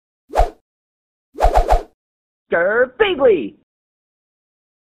Girbeagly.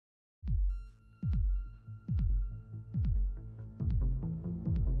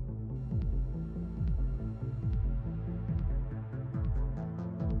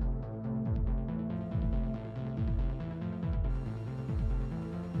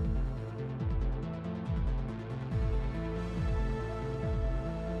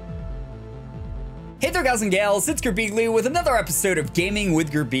 Hey there guys and gals, it's Girbeagly with another episode of Gaming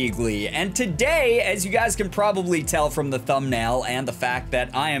with Girbeagly, and today, as you guys can probably tell from the thumbnail and the fact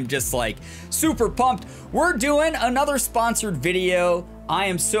that I am just like super pumped, we're doing another sponsored video. I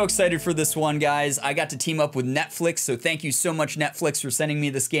am so excited for this one, guys. I got to team up with Netflix, so thank you so much Netflix for sending me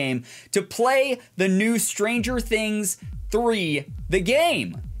this game to play the new Stranger Things 3, the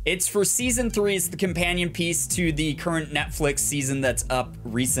game. It's for season 3, it's the companion piece to the current Netflix season that's up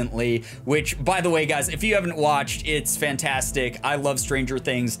recently, which, by the way, guys, if you haven't watched, it's fantastic. I love Stranger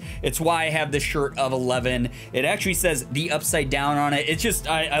Things. It's why I have this shirt of 11. It actually says the upside down on it. It's just,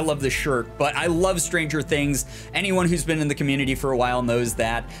 I love this shirt, but I love Stranger Things. Anyone who's been in the community for a while knows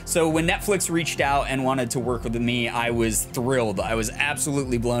that. So when Netflix reached out and wanted to work with me, I was thrilled. I was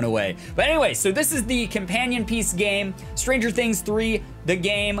absolutely blown away. But anyway, so this is the companion piece game, Stranger Things 3, the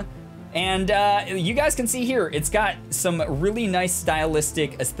game. And you guys can see here, it's got some really nice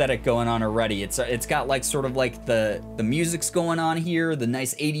stylistic aesthetic going on already. It's got like sort of like the music's going on here, the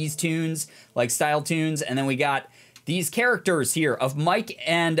nice 80s tunes, like style tunes, and then we got these characters here of Mike,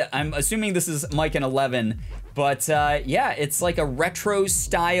 and I'm assuming this is Mike and 11, but yeah, it's like a retro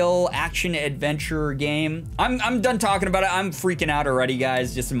style action adventure game. I'm done talking about it. I'm freaking out already,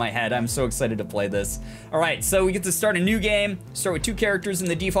 guys, just in my head. I'm so excited to play this. All right, so we get to start a new game, start with 2 characters in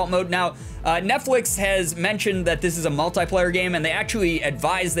the default mode. Now, Netflix has mentioned that this is a multiplayer game, and they actually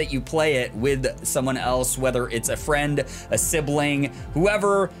advise that you play it with someone else, whether it's a friend, a sibling,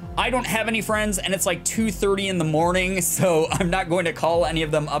 whoever. I don't have any friends, and it's like 2:30 in the morning, so I'm not going to call any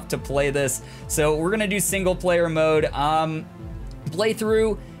of them up to play this. So we're gonna do single player mode, play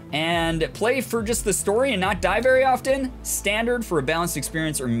through and play for just the story and not die very often. Standard for a balanced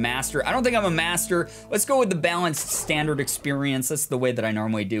experience, or master. I don't think I'm a master. Let's go with the balanced standard experience. That's the way that I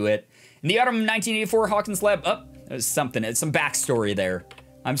normally do it. In the autumn of 1984, Hawkins Lab, there's something, it's some backstory there.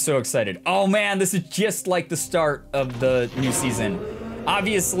 I'm so excited. Oh man, this is just like the start of the new season.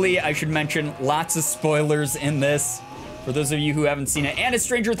 Obviously, I should mention lots of spoilers in this for those of you who haven't seen it. And it's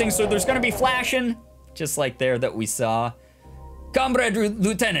Stranger Things, so there's gonna be flashing, just like there that we saw. Comrade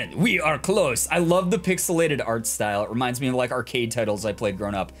Lieutenant, we are close. I love the pixelated art style. It reminds me of like arcade titles I played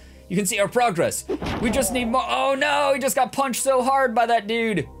growing up. You can see our progress. We just need more. Oh no, he just got punched so hard by that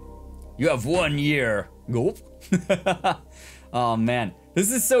dude. You have 1 year. Gulp. Oh man,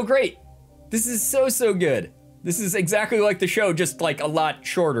 this is so great. This is so good. This is exactly like the show, just like a lot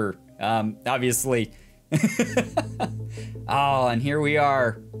shorter, obviously. Oh, and here we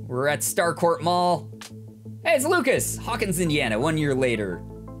are. We're at Starcourt Mall. Hey, it's Lucas, Hawkins, Indiana, 1 year later.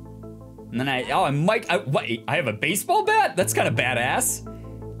 And then I'm Mike, what, I have a baseball bat? That's kind of badass.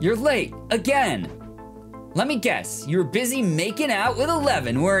 You're late, again. Let me guess, you were busy making out with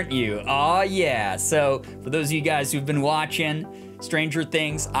 11, weren't you? Aw, yeah. So, for those of you guys who've been watching Stranger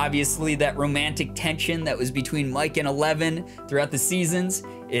Things, obviously that romantic tension that was between Mike and 11 throughout the seasons,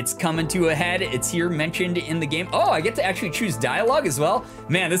 it's coming to a head. It's here mentioned in the game. Oh, I get to actually choose dialogue as well?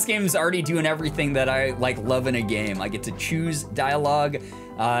 Man, this game's already doing everything that I like love in a game. I get to choose dialogue.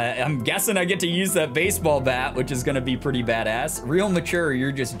 I'm guessing I get to use that baseball bat, which is gonna be pretty badass. Real mature,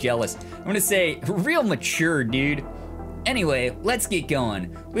 you're just jealous. I'm gonna say, real mature, dude. Anyway, let's get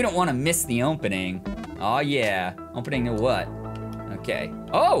going. We don't wanna miss the opening. Oh yeah, opening to what? Okay.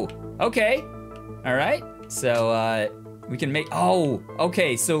 Oh, okay. All right, so we can make, oh,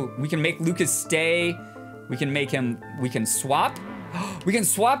 okay, so we can make Lucas stay. We can make him, we can swap. We can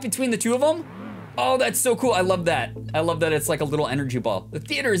swap between the two of them? Oh, that's so cool, I love that. I love that it's like a little energy ball. The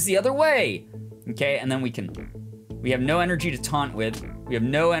theater is the other way. Okay, and then we have no energy to taunt with. We have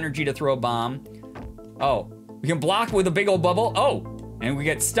no energy to throw a bomb. Oh, we can block with a big old bubble. Oh, and we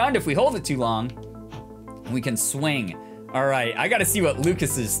get stunned if we hold it too long. And we can swing. All right, I gotta see what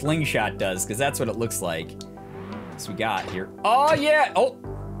Lucas's slingshot does, because that's what it looks like. So we got here. Oh yeah,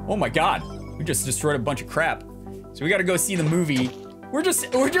 oh my God. We just destroyed a bunch of crap. So we gotta go see the movie. We're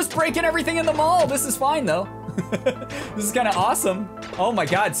just breaking everything in the mall. This is fine though. This is kind of awesome. Oh my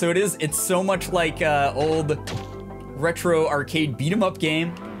God, so it's so much like old retro arcade beat 'em up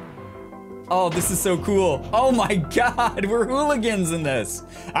game. Oh, this is so cool. Oh my God, we're hooligans in this.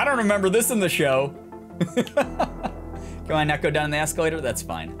 I don't remember this in the show. Can I not go down the escalator? That's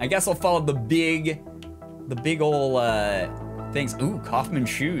fine. I guess I'll follow the big old things. Ooh, Kaufman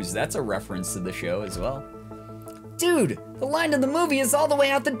shoes. That's a reference to the show as well. Dude, the line of the movie is all the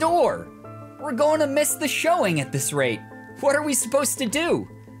way out the door. We're going to miss the showing at this rate. What are we supposed to do?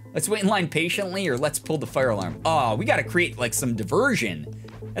 Let's wait in line patiently, or let's pull the fire alarm. Oh, we gotta create like some diversion.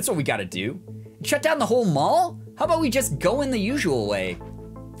 That's what we gotta do. Shut down the whole mall? How about we just go in the usual way?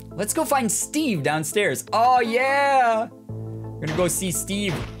 Let's go find Steve downstairs. Oh yeah! We're gonna go see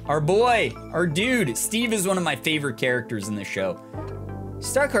Steve, our boy, our dude. Steve is one of my favorite characters in the show.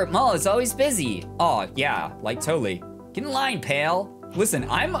 Starcourt Mall is always busy. Oh yeah, like totally. Get in line, pal. Listen,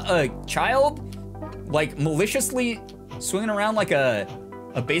 I'm a child, like maliciously swinging around like a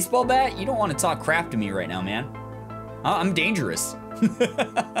baseball bat. You don't want to talk crap to me right now, man. I'm dangerous.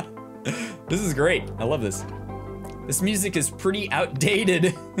 This is great. I love this. This music is pretty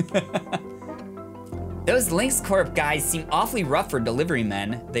outdated. Those Lynx Corp guys seem awfully rough for delivery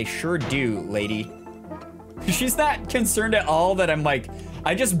men. They sure do, lady. She's not concerned at all that I'm like,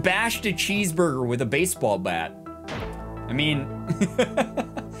 I just bashed a cheeseburger with a baseball bat. I mean,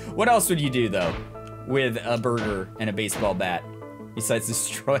 what else would you do though with a burger and a baseball bat besides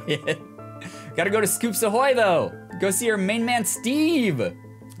destroy it? Gotta go to Scoops Ahoy though. Go see our main man, Steve.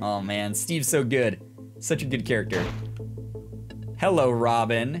 Oh man, Steve's so good. Such a good character. Hello,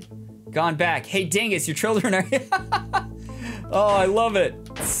 Robin. Gone back. Hey, Dingus, your children are Oh, I love it.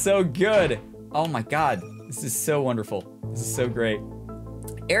 It's so good. Oh my God, this is so wonderful. This is so great.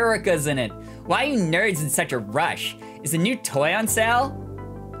 Erica's in it. Why are you nerds in such a rush? Is a new toy on sale?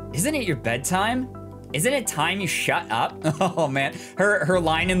 Isn't it your bedtime? Isn't it time you shut up? Oh man, her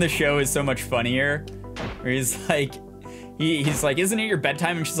line in the show is so much funnier. Where he's like, he's like, isn't it your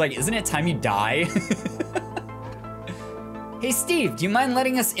bedtime? And she's like, isn't it time you die? Hey Steve, do you mind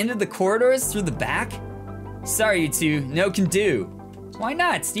letting us into the corridors through the back? Sorry you two, no can do. Why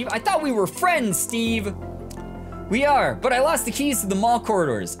not, Steve? I thought we were friends, Steve. We are, but I lost the keys to the mall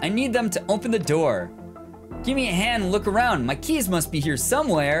corridors. I need them to open the door. Give me a hand and look around. My keys must be here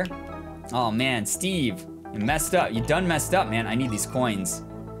somewhere. Oh man, Steve, you messed up. You done messed up, man. I need these coins.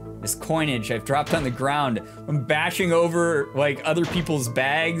 This coinage I've dropped on the ground. I'm bashing over like other people's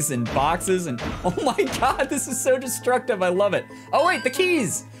bags and boxes and oh my God, this is so destructive. I love it. Oh wait, the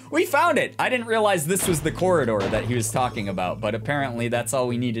keys. We found it. I didn't realize this was the corridor that he was talking about, but apparently that's all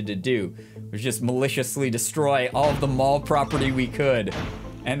we needed to do was just maliciously destroy all of the mall property we could.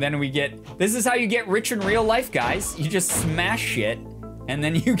 And then we get, this is how you get rich in real life, guys. You just smash shit and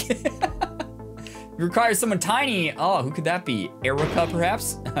then you get, it requires someone tiny. Oh, who could that be? Erica,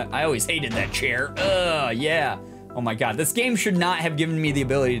 perhaps? I always hated that chair. Yeah. Oh my God, this game should not have given me the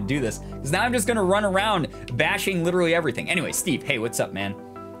ability to do this because now I'm just gonna run around bashing literally everything. Anyway, Steve, hey, what's up, man?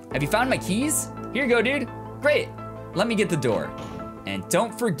 Have you found my keys? Here you go, dude. Great. Let me get the door. And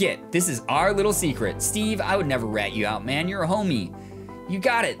don't forget, this is our little secret. Steve, I would never rat you out, man. You're a homie. You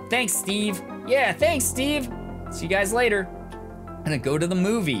got it. Thanks, Steve. Yeah, thanks, Steve. See you guys later. I'm gonna go to the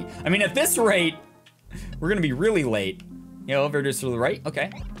movie. I mean, at this rate, we're gonna be really late. Yeah, elevator's to the right.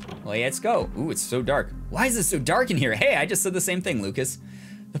 Okay. Well, yeah, let's go. Ooh, it's so dark. Why is it so dark in here? Hey, I just said the same thing, Lucas.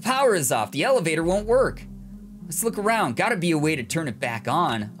 The power is off. The elevator won't work. Let's look around. Gotta be a way to turn it back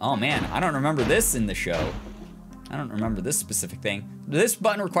on. Oh man, I don't remember this in the show. I don't remember this specific thing. This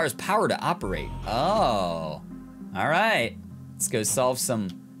button requires power to operate. Oh, all right. Let's go solve some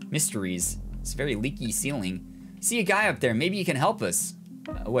mysteries. It's a very leaky ceiling. See a guy up there. Maybe you can help us.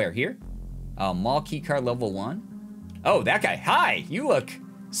 Where, here? Mall keycard level 1. Oh, that guy. Hi, you look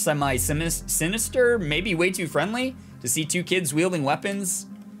semi-sinister, maybe way too friendly to see two kids wielding weapons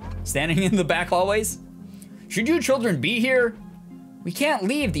standing in the back hallways. Should you children be here? We can't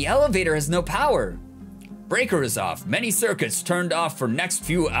leave. The elevator has no power. Breaker is off. Many circuits turned off for next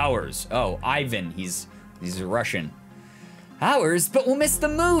few hours. Oh, Ivan. He's a Russian. Hours? But we'll miss the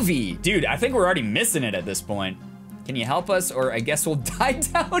movie. Dude, I think we're already missing it at this point. Can you help us, or I guess we'll die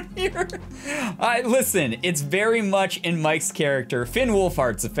down here? Listen, it's very much in Mike's character. Finn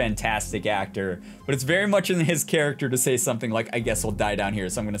Wolfhard's a fantastic actor, but it's very much in his character to say something like, I guess we'll die down here,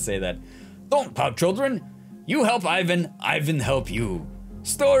 so I'm gonna say that. Don't pout, children. You help Ivan, Ivan help you.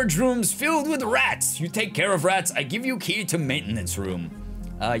 Storage rooms filled with rats. You take care of rats, I give you key to maintenance room.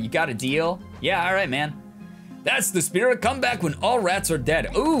 You got a deal? Yeah, all right, man. That's the spirit. Come back when all rats are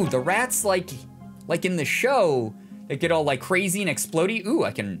dead. Ooh, the rats like in the show, they get all like crazy and explodey. Ooh,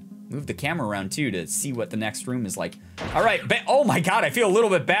 I can move the camera around too to see what the next room is like. All right, oh my God, I feel a little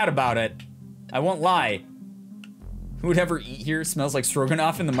bit bad about it. I won't lie. Who would ever eat here? Smells like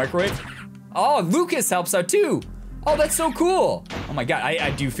stroganoff in the microwave. Oh, Lucas helps out too. Oh, that's so cool. Oh my God,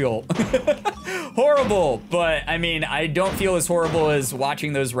 I do feel horrible, but I mean, I don't feel as horrible as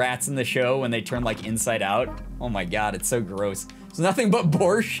watching those rats in the show when they turn like inside out. Oh my God, it's so gross. It's nothing but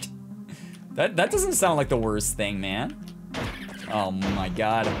borscht. That doesn't sound like the worst thing, man. Oh my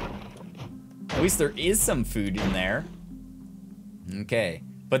god. At least there is some food in there. Okay.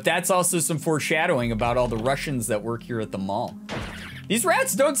 But that's also some foreshadowing about all the Russians that work here at the mall. These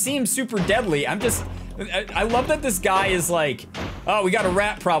rats don't seem super deadly. I love that this guy is like, oh, we got a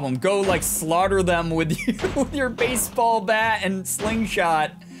rat problem. Go like slaughter them with your baseball bat and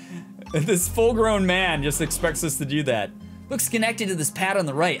slingshot. This full-grown man just expects us to do that. Looks connected to this pad on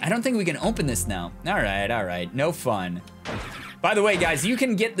the right. I don't think we can open this now. All right, no fun. By the way, guys, you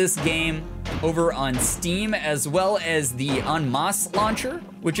can get this game over on Steam as well as the En Masse launcher,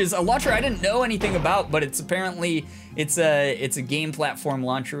 which is a launcher I didn't know anything about, but it's apparently, it's a game platform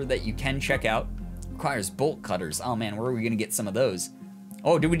launcher that you can check out. Requires bolt cutters. Oh man, where are we gonna get some of those?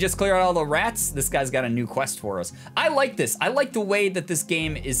 Oh, did we just clear out all the rats? This guy's got a new quest for us. I like this. I like the way that this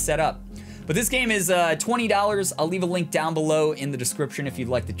game is set up. But this game is $20. I'll leave a link down below in the description if you'd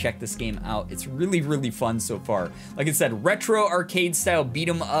like to check this game out. It's really, really fun so far. Like I said, retro arcade style beat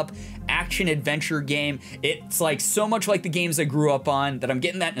 'em up action adventure game. It's like so much like the games I grew up on that I'm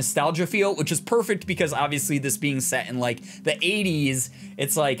getting that nostalgia feel, which is perfect because obviously this being set in like the 80s,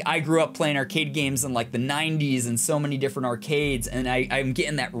 it's like I grew up playing arcade games in like the 90s and so many different arcades, and I'm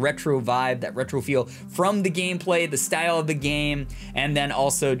getting that retro vibe, that retro feel from the gameplay, the style of the game, and then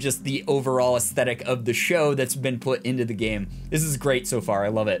also just the overall aesthetic of the show that's been put into the game. This is great so far. I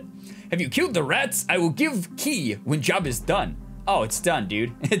love it. Have you killed the rats? I will give key when job is done. Oh, it's done,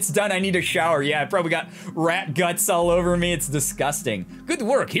 dude. It's done. I need a shower. Yeah, I probably got rat guts all over me. It's disgusting. Good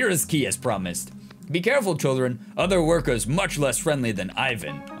work. Here is key as promised. Be careful, children. Other workers much less friendly than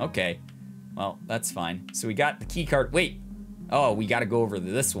Ivan. Okay. Well, that's fine. So we got the key card. Wait. Oh, we got to go over to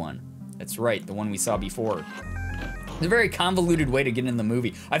this one. That's right. The one we saw before. It's a very convoluted way to get in the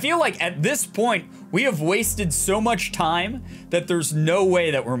movie. I feel like at this point, we have wasted so much time that there's no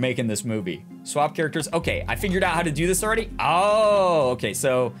way that we're making this movie. Swap characters. Okay, I figured out how to do this already. Oh, okay,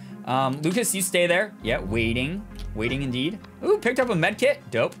 so Lucas, you stay there. Yeah, waiting. Waiting indeed. Ooh, picked up a med kit.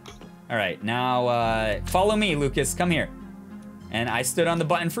 Dope. All right, now follow me, Lucas. Come here. And I stood on the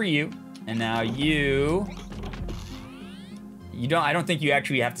button for you. And now you don't, I don't think you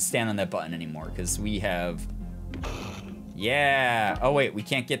actually have to stand on that button anymore because we have... Yeah. Oh, wait, we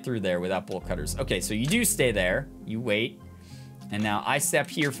can't get through there without bolt cutters. Okay, so you do stay there. You wait. And now I step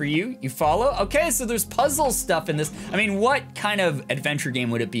here for you. You follow? Okay, so there's puzzle stuff in this. I mean, what kind of adventure game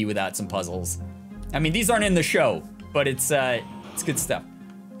would it be without some puzzles? I mean, these aren't in the show, but it's good stuff.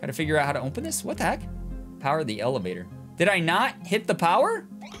 Gotta figure out how to open this. What the heck? Power the elevator. Did I not hit the power?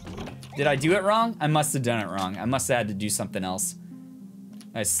 Did I do it wrong? I must have done it wrong. I must have had to do something else.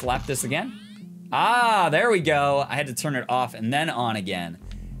 I slap this again? Ah, there we go. I had to turn it off and then on again.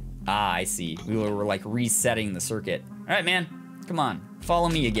 Ah, I see. We were like resetting the circuit. All right, man. Come on. Follow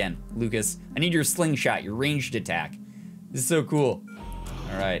me again, Lucas. I need your slingshot, your ranged attack. This is so cool.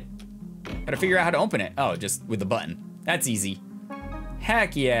 All right. Gotta figure out how to open it. Oh, just with the button. That's easy.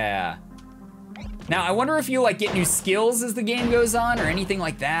 Heck yeah. Now, I wonder if you like get new skills as the game goes on or anything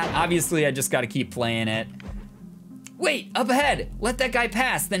like that. Obviously, I just gotta keep playing it. Wait, up ahead. Let that guy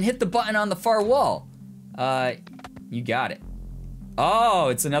pass, then hit the button on the far wall. You got it. Oh,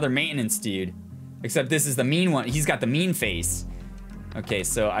 it's another maintenance dude. Except this is the mean one. He's got the mean face. Okay,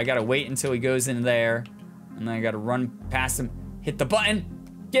 so I gotta wait until he goes in there. And then I gotta run past him. Hit the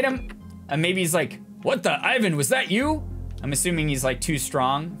button. Get him. And maybe he's like, what the, Ivan, was that you? I'm assuming he's like too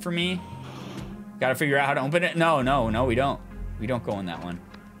strong for me. Gotta figure out how to open it. No, we don't. We don't go in that one.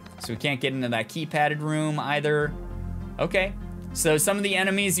 So we can't get into that keypadded room either. Okay, so some of the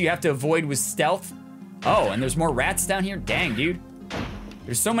enemies you have to avoid with stealth. Oh, and there's more rats down here? Dang, dude.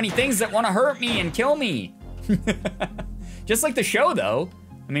 There's so many things that want to hurt me and kill me. Just like the show, though.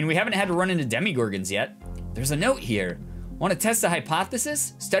 I mean, we haven't had to run into demigorgons yet. There's a note here. Want to test a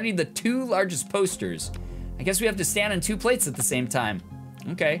hypothesis? Study the 2 largest posters. I guess we have to stand on 2 plates at the same time.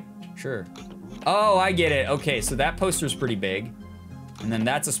 Okay, sure. Oh, I get it. Okay, so that poster's pretty big. And then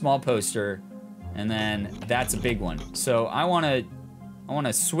that's a small poster. And then that's a big one. So I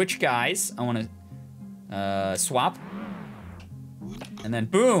wanna switch guys. I wanna swap. And then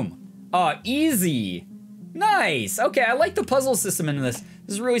boom. Oh, easy. Nice. Okay, I like the puzzle system in this.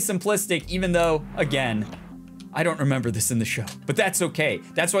 This is really simplistic, even though, again, I don't remember this in the show, but that's okay.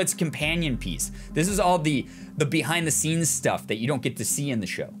 That's why it's a companion piece. This is all the behind the scenes stuff that you don't get to see in the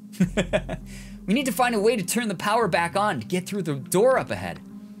show. We need to find a way to turn the power back on to get through the door up ahead.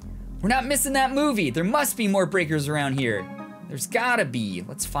 We're not missing that movie. There must be more breakers around here. There's gotta be.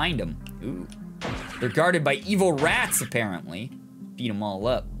 Let's find them. Ooh. They're guarded by evil rats, apparently. Beat them all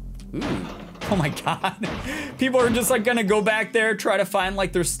up. Ooh. Oh my God. People are just like gonna go back there, try to find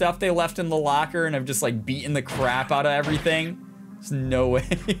like their stuff they left in the locker, and have just like beaten the crap out of everything. There's no way.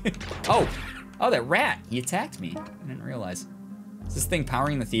 Oh, that rat, he attacked me. I didn't realize. Is this thing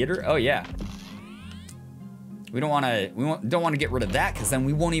powering the theater? Oh yeah. We don't wanna get rid of that, because then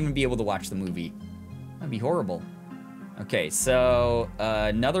we won't even be able to watch the movie. That'd be horrible. Okay, so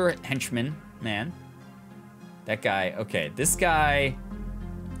another henchman, man. That guy, okay, this guy,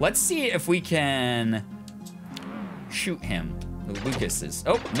 let's see if we can shoot him. The Lucas's.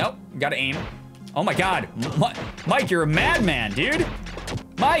 Oh, nope, gotta aim. Oh my God, Mike, you're a madman, dude.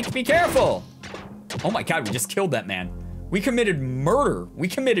 Mike, be careful. Oh my God, we just killed that man. We committed murder. We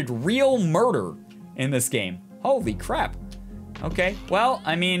committed real murder in this game. Holy crap. Okay, well,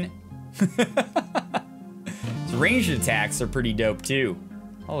 I mean, ranged attacks are pretty dope too.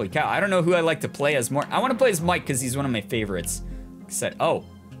 Holy cow, I don't know who I like to play as more. I want to play as Mike because he's one of my favorites. Said, oh,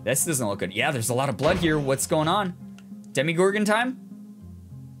 this doesn't look good. Yeah, there's a lot of blood here. What's going on? Demigorgon time?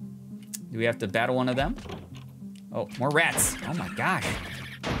 Do we have to battle one of them? Oh, more rats. Oh my gosh.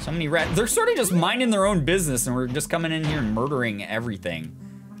 So many rats. They're sort of just minding their own business and we're just coming in here and murdering everything.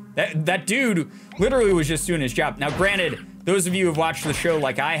 That dude literally was just doing his job. Now granted, those of you who have watched the show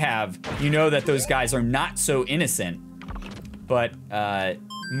like I have, you know that those guys are not so innocent. But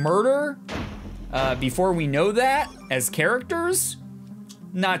murder, before we know that, as characters,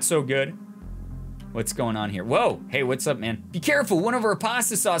 not so good. What's going on here? Whoa, hey, what's up, man? Be careful, one of our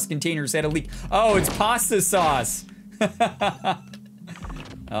pasta sauce containers had a leak. Oh, it's pasta sauce.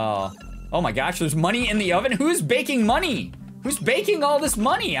 Oh my gosh, there's money in the oven? Who's baking money? Who's baking all this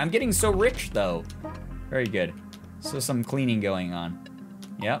money? I'm getting so rich, though. Very good. So some cleaning going on.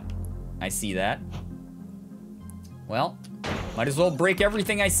 Yep, I see that. Well, might as well break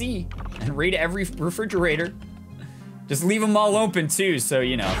everything I see and raid every refrigerator. Just leave them all open too, so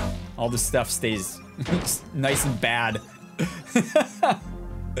you know, all the stuff stays nice and bad.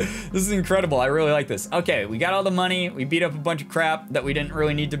 This is incredible, I really like this. Okay, we got all the money, we beat up a bunch of crap that we didn't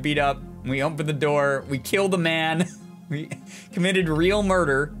really need to beat up. We opened the door, we killed a man, we committed real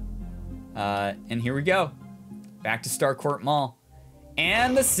murder. And here we go. Back to Starcourt Mall.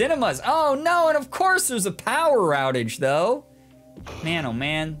 And the cinemas. Oh no, and of course there's a power outage though. Man, oh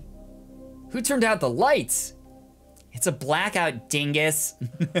man. Who turned out the lights? It's a blackout, dingus.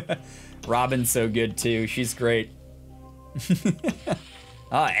 Robin's so good too, she's great.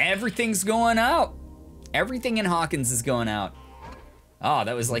 Everything's going out. Everything in Hawkins is going out. Oh,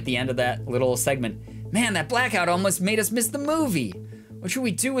 that was like the end of that little segment. Man, that blackout almost made us miss the movie. What should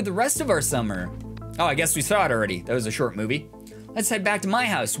we do with the rest of our summer? Oh, I guess we saw it already. That was a short movie. Let's head back to my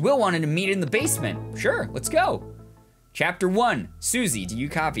house. Will wanted to meet in the basement. Sure, let's go. Chapter 1, Susie, do you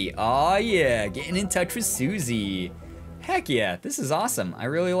copy? Oh yeah, getting in touch with Susie. Heck yeah, this is awesome. I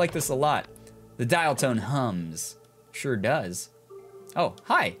really like this a lot. The dial tone hums. Sure does. Oh,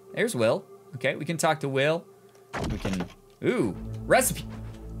 hi, there's Will. Okay, we can talk to Will. We can, ooh, recipe.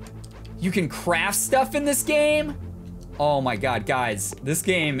 You can craft stuff in this game? Oh my God, guys, this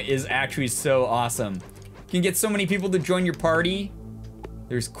game is actually so awesome. You can get so many people to join your party.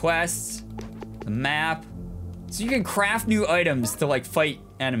 There's quests, the map. So you can craft new items to like fight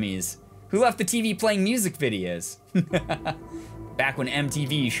enemies. Who left the TV playing music videos? Back when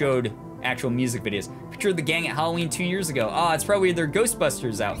MTV showed actual music videos. Picture the gang at Halloween 2 years ago. Oh, it's probably their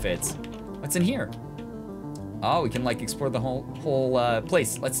Ghostbusters outfits. What's in here? Oh, we can like explore the whole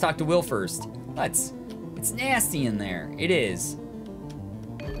place. Let's talk to Will first. Let's. It's nasty in there. It is.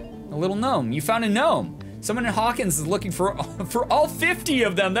 A little gnome. You found a gnome. Someone in Hawkins is looking for all 50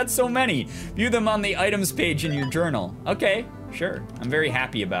 of them. That's so many. View them on the items page in your journal. Okay, sure. I'm very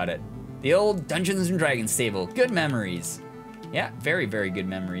happy about it. The old Dungeons and Dragons table. Good memories. Yeah, very, very good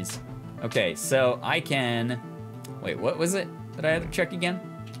memories. Okay, so I can... Wait, what was it that I had to check again?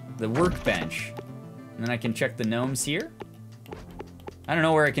 The workbench. And then I can check the gnomes here. I don't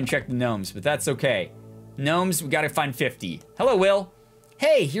know where I can check the gnomes, but that's okay. Gnomes, we gotta find 50. Hello, Will.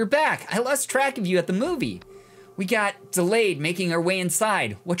 Hey, you're back. I lost track of you at the movie. We got delayed making our way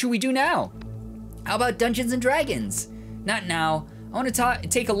inside. What should we do now? How about Dungeons and Dragons? Not now. I want to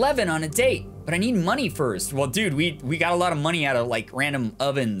take 11 on a date, but I need money first. Well, dude, we got a lot of money out of like random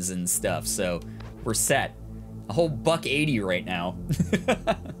ovens and stuff, so we're set. A whole $1.80 right now.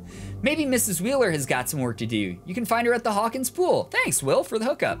 Maybe Mrs. Wheeler has got some work to do. You can find her at the Hawkins pool. Thanks, Will, for the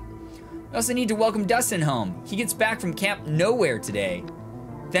hookup. We also need to welcome Dustin home. He gets back from Camp Nowhere today.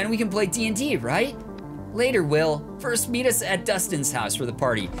 Then we can play D&D, right? Later, Will. First, meet us at Dustin's house for the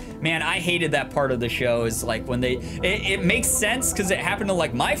party. Man, I hated that part of the show, is like when it makes sense because it happened to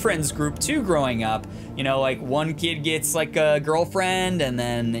like my friends group too growing up. You know, like one kid gets like a girlfriend and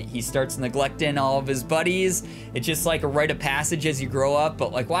then he starts neglecting all of his buddies. It's just like a rite of passage as you grow up,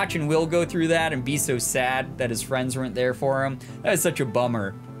 but like watching Will go through that and be so sad that his friends weren't there for him, that is such a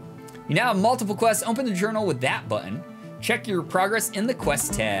bummer. You now have multiple quests. Open the journal with that button. Check your progress in the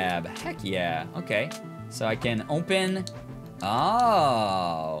quest tab. Heck yeah, okay. So I can open,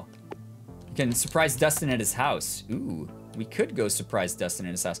 oh. I can surprise Dustin at his house. Ooh, we could go surprise Dustin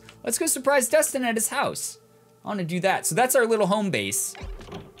at his house. Let's go surprise Dustin at his house. I wanna do that. So that's our little home base.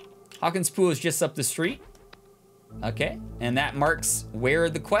 Hawkins Pool is just up the street. Okay, and that marks where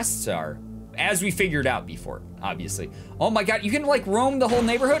the quests are, as we figured out before, obviously. Oh my God, you can like roam the whole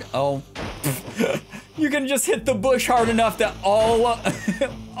neighborhood? Oh. You can just hit the bush hard enough that all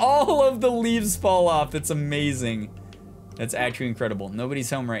of the leaves fall off. That's amazing. That's actually incredible. Nobody's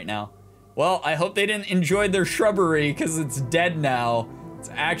home right now. Well, I hope they didn't enjoy their shrubbery because it's dead now. It's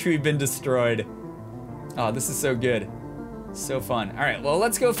actually been destroyed. Oh, this is so good. So fun. All right, well,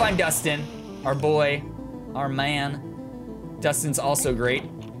 let's go find Dustin, our boy, our man. Dustin's also great.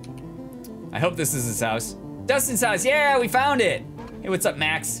 I hope this is his house. Dustin's house, yeah, we found it. Hey, what's up,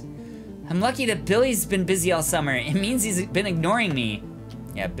 Max? I'm lucky that Billy's been busy all summer. It means he's been ignoring me.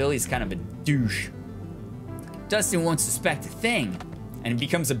 Yeah, Billy's kind of a douche. Dustin won't suspect a thing, and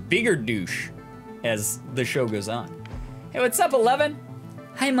becomes a bigger douche as the show goes on. Hey, what's up, 11?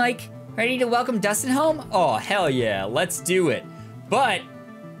 Hi, Mike. Ready to welcome Dustin home? Oh, hell yeah, let's do it. But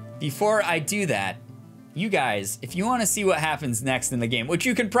before I do that, you guys, if you want to see what happens next in the game, which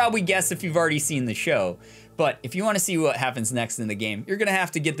you can probably guess if you've already seen the show, but if you want to see what happens next in the game, you're going to have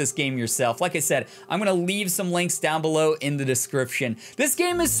to get this game yourself. Like I said, I'm going to leave some links down below in the description. This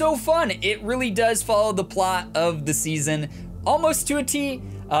game is so fun. It really does follow the plot of the season almost to a T.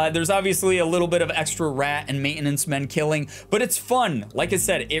 There's obviously a little bit of extra rat and maintenance men killing, but it's fun. Like I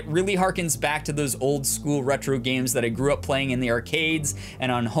said, it really harkens back to those old school retro games that I grew up playing in the arcades and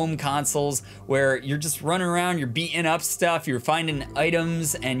on home consoles, where you're just running around, you're beating up stuff, you're finding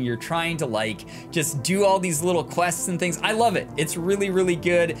items, and you're trying to like just do all these little quests and things. I love it. It's really, really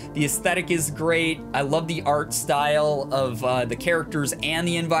good. The aesthetic is great. I love the art style of the characters and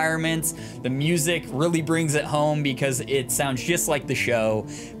the environments. The music really brings it home because it sounds just like the show.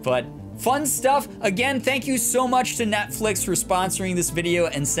 But fun stuff. Again, thank you so much to Netflix for sponsoring this video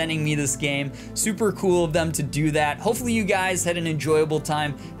and sending me this game. Super cool of them to do that. Hopefully you guys had an enjoyable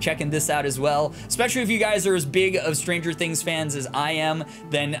time checking this out as well. Especially if you guys are as big of Stranger Things fans as I am,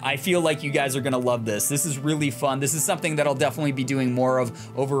 then I feel like you guys are gonna love this. This is really fun. This is something that I'll definitely be doing more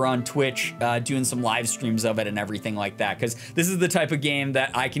of over on Twitch, doing some live streams of it and everything like that, because this is the type of game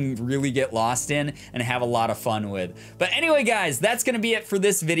that I can really get lost in and have a lot of fun with. But anyway, guys, that's gonna be it for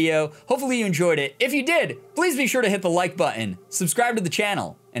this video. Hopefully you enjoyed it. If you did, please be sure to hit the like button, subscribe to the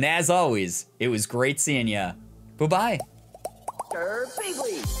channel, and as always, it was great seeing ya. Bye-bye.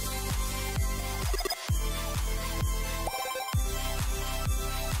 Girbeagly.